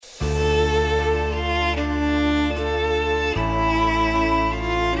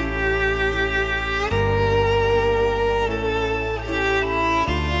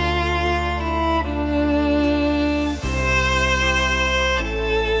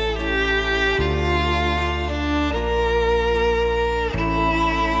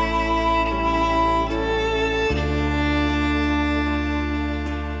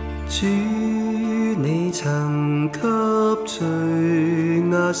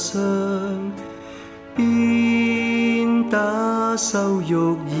傷，鞭打羞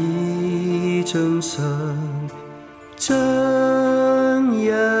辱已盡嘗，將一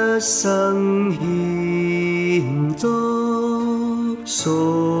生獻作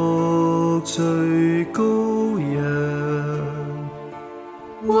贖罪羔羊，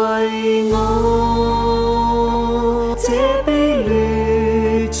為我這卑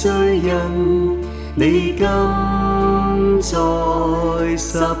劣罪人，你今在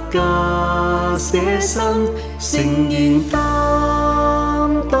十架捨身，誠然擔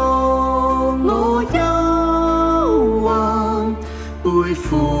當我憂患，背負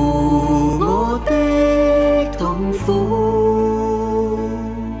我的痛苦，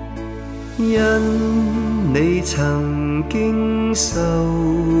因你曾經受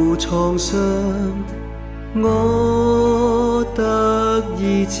創傷，我得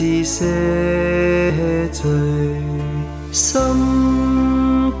醫治赦罪，心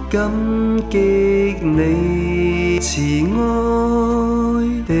感激你慈愛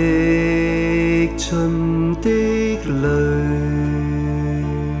滴盡的淚。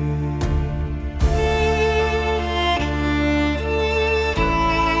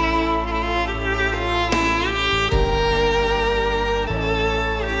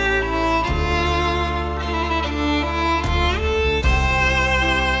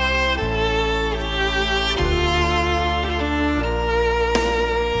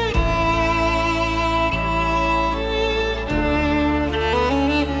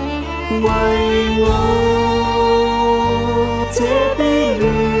為我這卑劣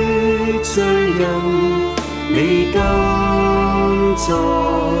罪人，你今在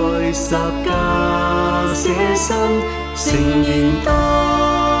十架捨身，誠然擔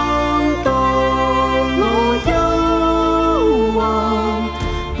當我憂患，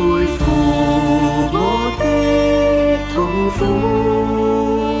背負我的痛苦。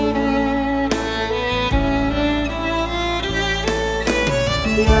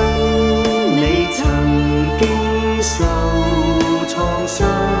受創傷，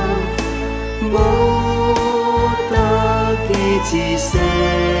我得醫治赦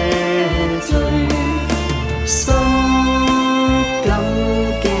罪，心感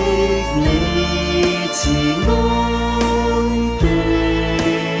激你慈愛滴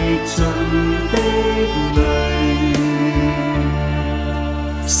盡的淚，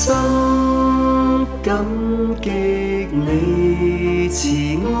心感激你慈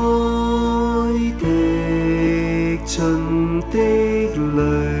愛滴盡的